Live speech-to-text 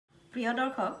প্ৰিয়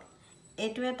দৰ্শক,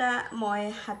 এইটো এটা মই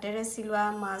হাতেৰে চিলোৱা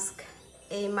মাস্ক।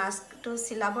 এই মাস্কটো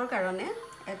চিলাবৰ কাৰণে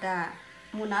এটা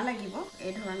মোনা লাগিব,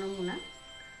 এই ধৰণৰ মোনা।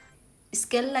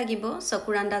 স্কেল লাগিব,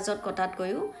 চকুৰ আন্দাজত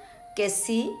কটাতকৈও,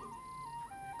 কেঁচি,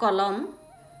 কলম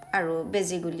আৰু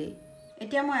বেজিগুলি।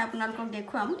 এতিয়া মই আপোনালোকক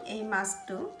দেখুৱাম এই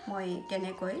মাস্কটো মই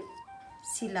কেনেকৈ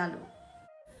চিলালোঁ।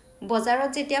 বজাৰত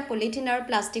যেতিয়া পলিথিন আৰু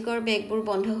প্লাষ্টিকৰ বেগবোৰ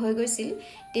বন্ধ হৈ গৈছিল,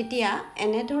 তেতিয়া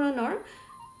এনেধৰণৰ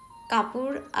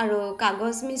কাপোৰ আৰু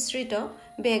কাগজ মিশ্ৰিত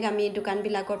বেগ আমি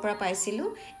দোকানবিলাকৰ পৰা পাইছিলোঁ।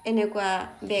 এনেকুৱা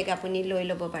বেগ আপুনি লৈ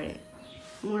ল'ব পাৰে।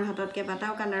 মোৰ হাতত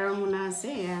কেইবাটাও কালাৰৰ মোনা আছে।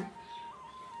 এয়া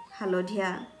হালধীয়া,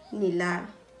 নীলা,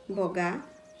 বগা,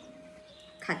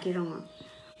 খাকী ৰঙৰ।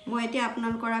 মই এতিয়া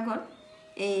আপোনালোকৰ আগত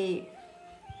এই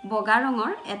বগা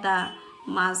ৰঙৰ এটা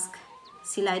মাস্ক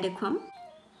চিলাই দেখুৱাম।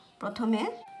 প্ৰথমে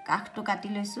কাষটো কাটি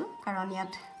লৈছোঁ, কাৰণ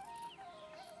ইয়াত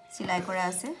চিলাই কৰা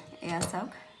আছে। এয়া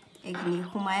চাওক, এইখিনি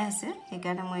সোমাই আছে,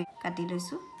 সেইকাৰণে মই কাটি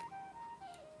লৈছোঁ।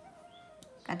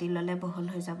 কাটি ল'লে বহল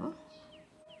হৈ যাব।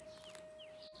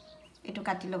 এইটো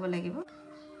কাটি ল'ব লাগিব।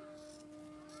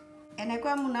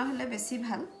 এনেকুৱা মোনা হ'লে বেছি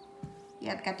ভাল,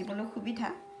 ইয়াত কাটিবলৈ সুবিধা।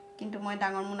 কিন্তু মই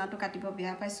ডাঙৰ মোনাটো কাটিব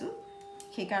বেয়া পাইছোঁ,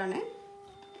 সেইকাৰণে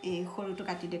এই সৰুটো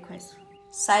কাটি দেখুৱাইছোঁ।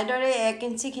 ছাইডৰে 1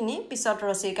 ইঞ্চিখিনি পিছত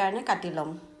ৰছীৰ কাৰণে কাটি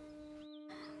ল'ম।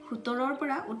 17ৰ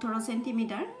পৰা 18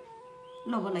 চেণ্টিমিটাৰ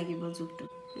ল'ব লাগিব জোখটো।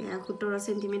 এয়া 17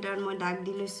 চেণ্টিমিটাৰত মই দাগ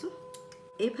দি লৈছোঁ।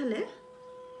 এইফালে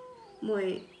মই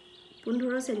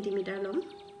 15 চেণ্টিমিটাৰ ল'ম।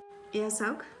 এয়া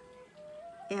চাওক,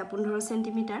 এয়া 15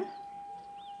 চেণ্টিমিটাৰ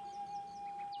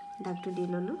দাগটো দি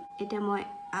ল'লোঁ। এতিয়া মই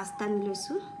আঁচ টানি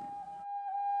লৈছোঁ।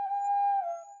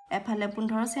 এফালে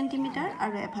 15 চেণ্টিমিটাৰ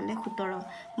আৰু এফালে 17।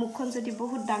 মুখখন যদি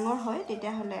বহুত ডাঙৰ হয়,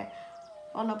 তেতিয়াহ'লে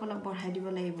অলপ অলপ বঢ়াই দিব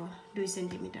লাগিব, 2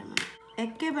 চেণ্টিমিটাৰমান।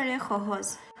 একেবাৰে সহজ।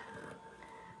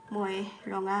 মই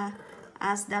ৰঙা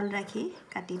আঁচডাল ৰাখি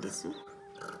কাটি দিছোঁ।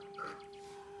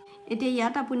 এতিয়া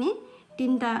ইয়াত আপুনি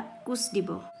 3টা কোচ দিব।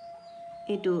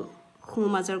 এইটো সোঁ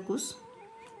মাজৰ কোচ,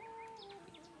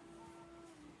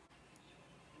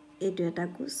 এইটো এটা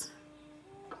কোচ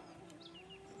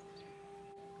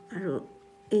আৰু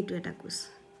এইটো এটা কোচ।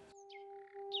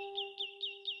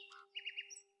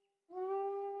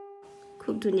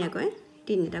 খুব ধুনীয়াকৈ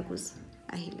 3টা কোচ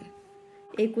আহিলে।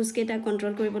 এই কোচকেইটা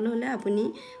কণ্ট্ৰল কৰিবলৈ হ'লে আপুনি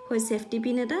হয় ছেফটি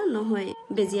পিন এটা, নহয়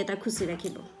বেজি এটা খুচি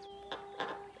ৰাখিব।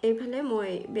 এইফালে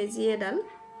মই বেজি এডাল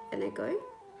এনেকৈ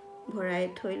ভৰাই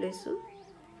থৈ লৈছোঁ।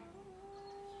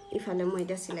 ইফালে মই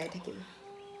এতিয়া চিলাই থাকিম।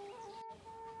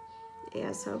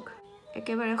 এয়া চাওক,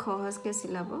 একেবাৰে সহজকৈ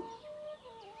চিলাব,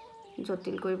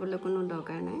 জটিল কৰিবলৈ কোনো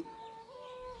দৰকাৰ নাই।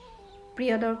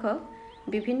 প্ৰিয় দৰ্শক,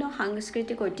 বিভিন্ন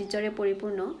সাংস্কৃতিক ঐতিহ্যৰে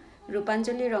পৰিপূৰ্ণ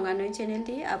ৰূপাঞ্জলি ৰঙানৈ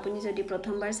চেনেলটি আপুনি যদি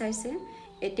প্ৰথমবাৰ চাইছে,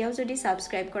 এতিয়াও যদি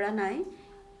ছাবস্ক্ৰাইব কৰা নাই,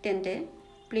 তেন্তে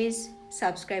প্লিজ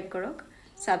ছাবস্ক্ৰাইব কৰক।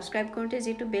 ছাবস্ক্ৰাইব কৰোঁতে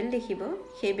যিটো বেল দেখিব,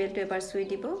 সেই বেলটো এবাৰ চুই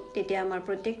দিব। তেতিয়া আমাৰ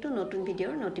প্ৰত্যেকটো নতুন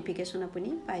ভিডিঅ'ৰ ন'টিফিকেশ্যন আপুনি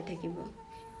পাই থাকিব।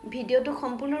 ভিডিঅ'টো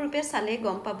সম্পূৰ্ণৰূপে চালেই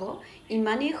গম পাব,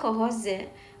 ইমানেই সহজ যে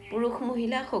পুৰুষ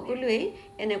মহিলা সকলোৱেই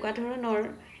এনেকুৱা ধৰণৰ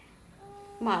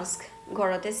মাস্ক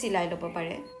ঘৰতে চিলাই ল'ব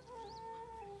পাৰে।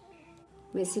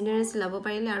 মেচিনেৰে চিলাব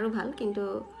পাৰিলে আৰু ভাল, কিন্তু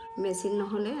মেচিন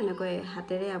নহ'লে এনেকৈ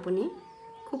হাতেৰে আপুনি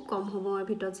খুব কম সময়ৰ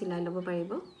ভিতৰত চিলাই ল'ব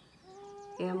পাৰিব।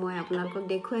 এয়া মই আপোনালোকক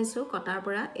দেখুৱাইছোঁ কটাৰ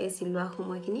পৰা এই চিলোৱা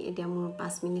সময়খিনি। এতিয়া মোৰ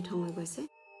 5 মিনিট সময় গৈছে।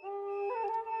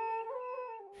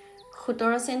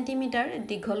 17 চেণ্টিমিটাৰ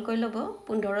দীঘলকৈ ল'ব,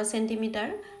 15 চেণ্টিমিটাৰ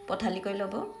পঠালিকৈ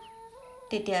ল'ব,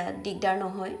 তেতিয়া দিগদাৰ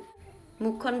নহয়।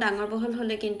 মুখখন ডাঙৰ বহল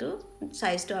হ'লে কিন্তু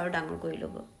চাইজটো আৰু ডাঙৰ কৰি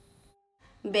ল'ব।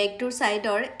 বেগটোৰ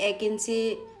ছাইডৰ 1 ইঞ্চি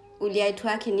উলিয়াই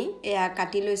থোৱাখিনি এয়া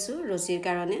কাটি লৈছোঁ ৰছীৰ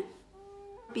কাৰণে।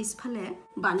 পিছফালে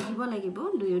বান্ধিব লাগিব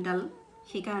দুয়োডাল,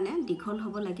 সেইকাৰণে দীঘল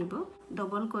হ'ব লাগিব।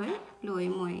 ডবলকৈ লৈ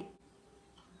মই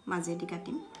মাজেদি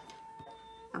কাটিম।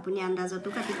 আপুনি আন্দাজতো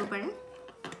কাটিব পাৰে।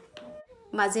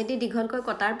 মাজেদি দীঘলকৈ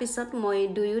কটাৰ পিছত মই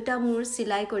দুয়োটা মূৰ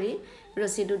চিলাই কৰি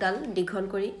ৰছী দুডাল দীঘল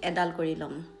কৰি এডাল কৰি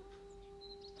ল'ম।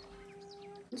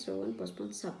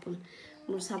 54, 56,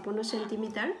 মোৰ 56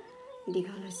 চেণ্টিমিটাৰ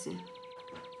দীঘল হৈছে।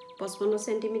 55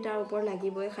 চেণ্টিমিটাৰ ওপৰ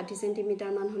লাগিবই, 60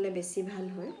 চেণ্টিমিটাৰমান হ'লে বেছি ভাল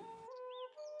হয়।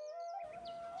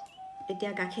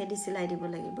 এতিয়া কাষেদি চিলাই দিব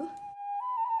লাগিব।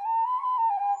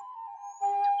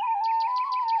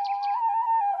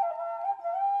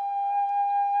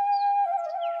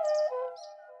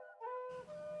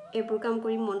 এইবোৰ কাম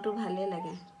কৰি মনটো ভালেই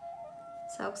লাগে।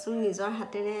 চাওকচোন, নিজৰ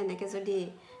হাতেৰে এনেকৈ যদি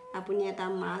আপুনি এটা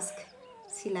মাস্ক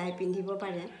চিলাই পিন্ধিব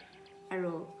পাৰে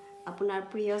আৰু আপোনাৰ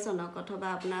প্ৰিয়জনক অথবা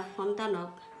আপোনাৰ সন্তানক,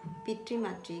 পিতৃ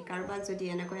মাতৃ কাৰোবাক যদি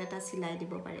এনেকৈ এটা চিলাই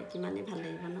দিব পাৰে, কিমানেই ভাল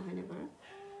লাগিব নহয়নে বাৰু?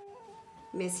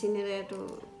 মেচিনেৰেতো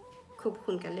খুব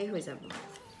সোনকালেই হৈ যাব।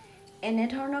 এনে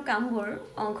ধৰণৰ কামবোৰ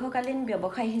অংশকালীন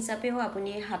ব্যৱসায় হিচাপেও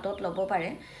আপুনি হাতত ল'ব পাৰে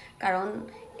কাৰণ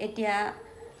এতিয়া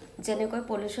যেনেকৈ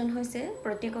পলিউশ্যন হৈছে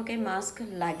প্ৰত্যেককে মাস্ক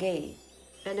লাগেই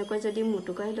এনেকৈ যদি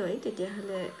মুটুকাই লয়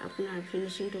তেতিয়াহ'লে আপোনাৰ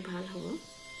ফিনিচিংটো ভাল হ'ব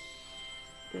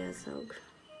এয়া চাওক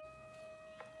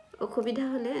অসুবিধা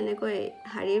হ'লে এনেকৈ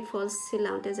শাৰীৰ ফলছ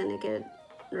চিলাওঁতে যেনেকৈ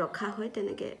ৰখা হয়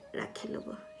তেনেকৈ ৰাখি ল'ব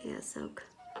এয়া চাওক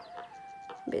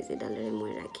বেজীডালেৰে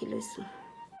মই ৰাখি লৈছোঁ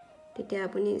তেতিয়া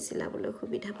আপুনি চিলাবলৈ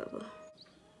সুবিধা পাব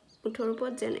মুঠৰ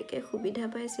ওপৰত যেনেকৈ সুবিধা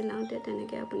পায় চিলাওঁতে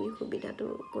তেনেকৈ আপুনি সুবিধাটো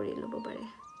কৰি ল'ব পাৰে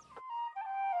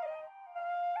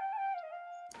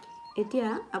এতিয়া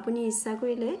আপুনি ইচ্ছা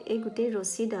কৰিলে এই গোটেই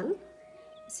ৰছীডাল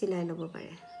চিলাই ল'ব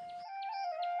পাৰে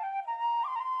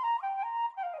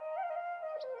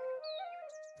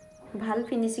ভাল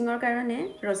ফিনিচিঙৰ কাৰণে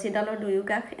ৰছীডালৰ দুয়ো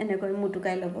কাষ এনেকৈ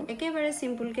মুটুকাই ল'ব একেবাৰে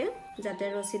সিম্পলকৈ যাতে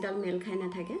ৰছীডাল মেল খাই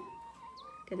নাথাকে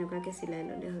তেনেকুৱাকৈ চিলাই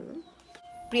ল'লে হৈ গ'ল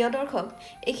প্ৰিয় দৰ্শক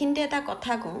এইখিনিতে এটা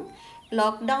কথা কওঁ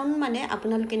লকডাউন মানে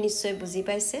আপোনালোকে নিশ্চয় বুজি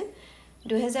পাইছে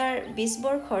 2020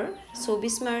 বৰ্ষৰ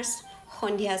 24 মাৰ্চ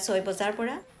সন্ধিয়া 6 বজাৰ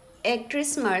পৰা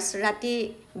 31 মাৰ্চ ৰাতি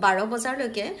 12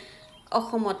 বজালৈকে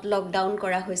অসমত লকডাউন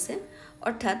কৰা হৈছে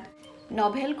অৰ্থাৎ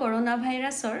নভেল কৰোনা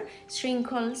ভাইৰাছৰ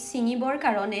শৃংখল ছিঙিবৰ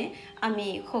কাৰণে আমি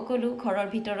সকলো ঘৰৰ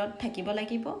ভিতৰত থাকিব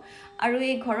লাগিব আৰু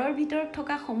এই ঘৰৰ ভিতৰত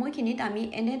থকা সময়খিনিত আমি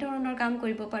এনে ধৰণৰ কাম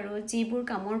কৰিব পাৰোঁ যিবোৰ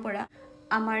কামৰ পৰা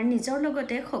আমাৰ নিজৰ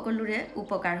লগতে সকলোৰে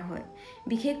উপকাৰ হয়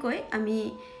বিশেষকৈ আমি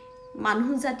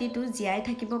মানুহ জাতিটো জীয়াই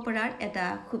থাকিব পৰাৰ এটা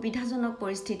সুবিধাজনক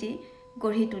পৰিস্থিতি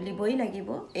গঢ়ি তুলিবই লাগিব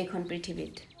এইখন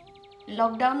পৃথিৱীত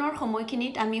লকডাউনৰ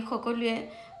সময়খিনিত আমি সকলোৱে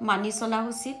মানি চলা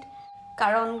উচিত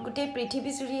কাৰণ গোটেই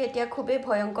পৃথিৱীজুৰি এতিয়া খুবেই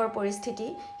ভয়ংকৰ পৰিস্থিতি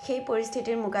সেই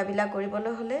পৰিস্থিতিৰ মোকাবিলা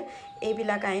কৰিবলৈ হ'লে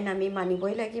এইবিলাক আইন আমি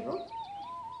মানিবই লাগিব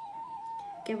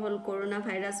কেৱল কৰোনা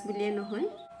ভাইৰাছ বুলিয়ে নহয়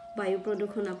বায়ু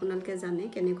প্ৰদূষণ আপোনালোকে জানে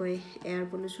কেনেকৈ এয়াৰ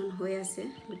পলিউশ্যন হৈ আছে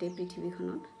গোটেই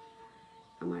পৃথিৱীখনত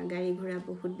আমাৰ গাড়ী ঘোঁৰা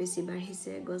বহুত বেছি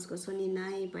বাঢ়িছে গছ গছনি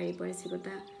নাই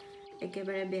পাৰিপাৰ্শ্বিকতা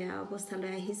একেবাৰে বেয়া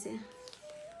অৱস্থালৈ আহিছে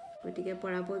গতিকে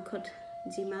পৰাপক্ষত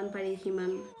যিমান পাৰি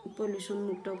সিমান পলিউশ্যন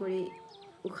মুক্ত কৰি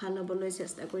উশাহ ল'বলৈ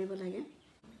চেষ্টা কৰিব লাগে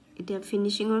এতিয়া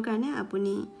ফিনিচিঙৰ কাৰণে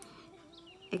আপুনি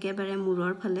একেবাৰে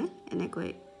মূৰৰ ফালে এনেকৈ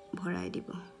ভৰাই দিব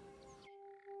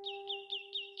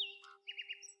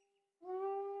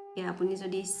আপুনি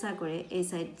যদি ইচ্ছা কৰে এই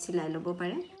সাইড চিলাই ল'ব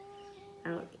পাৰে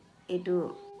আৰু এইটো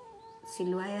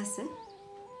চিলোৱাই আছে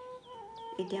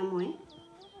এতিয়া মই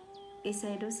এই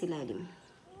সাইডো চিলাই দিম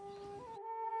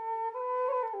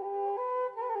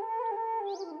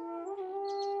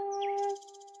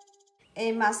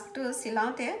এই মাস্কটো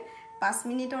চিলাওঁতে 5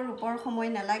 মিনিটৰ ওপৰ সময়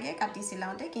নালাগে কাটি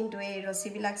চিলাওঁতে কিন্তু এই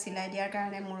ৰছীবিলাক চিলাই দিয়াৰ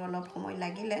কাৰণে মোৰ অলপ সময়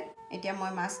লাগিলে এতিয়া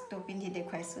মই মাস্কটো পিন্ধি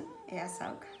দেখুৱাইছোঁ এয়া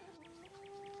চাওক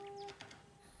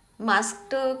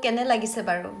মাস্কটো কেনে লাগিছে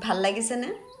বাৰু ভাল লাগিছে নে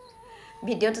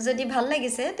ভিডিঅ'টো যদি ভাল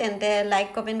লাগিছে তেন্তে লাইক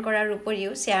কমেন্ট কৰাৰ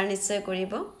উপৰিও শ্বেয়াৰ নিশ্চয়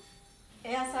কৰিব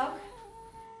এয়া চাওক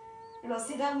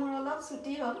ৰছীডাল মোৰ অলপ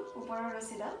ছুটি হ'ল ওপৰৰ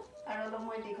ৰছীডাল আৰু অলপ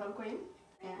মই দীঘল কৰিম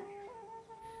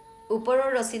ওপৰৰ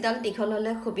ৰছীডাল দীঘল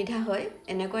হ'লে সুবিধা হয়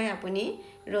এনেকৈ আপুনি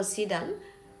ৰছীডাল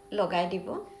লগাই দিব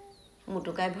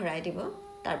মুটুকাই ভৰাই দিব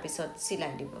তাৰ পিছত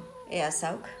চিলাই দিব এয়া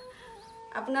চাওক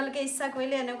আপোনালোকে ইচ্ছা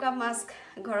কৰিলে এনেকুৱা মাস্ক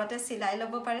ঘৰতে চিলাই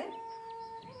ল'ব পাৰে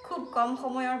খুব কম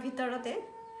সময়ৰ ভিতৰতে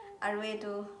আৰু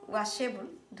এইটো ৱাশেবল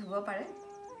ধুব পাৰে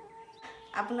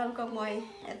আপোনালোকক মই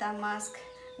এটা মাস্ক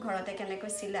ঘৰতে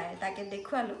কেনেকৈ চিলাই তাকে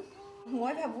দেখুৱালোঁ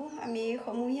মই ভাবোঁ আমি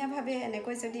সমূহীয়াভাৱে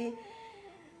এনেকৈ যদি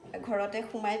ঘৰতে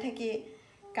সোমাই থাকি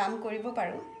কাম কৰিব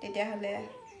পাৰোঁ তেতিয়াহ'লে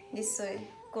নিশ্চয়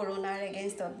কৰোনাৰ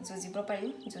এগেইনষ্টত যুঁজিব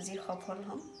পাৰিম যুঁজি সফল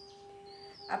হ'ম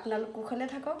আপোনালোক কুশলে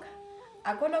থাকক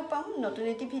আকৌ লগ পাম নতুন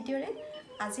এটি ভিডিঅ'ৰে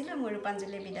আজিলৈ মই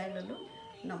ৰূপাঞ্জলি বিদায় ল'লোঁ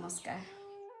নমস্কাৰ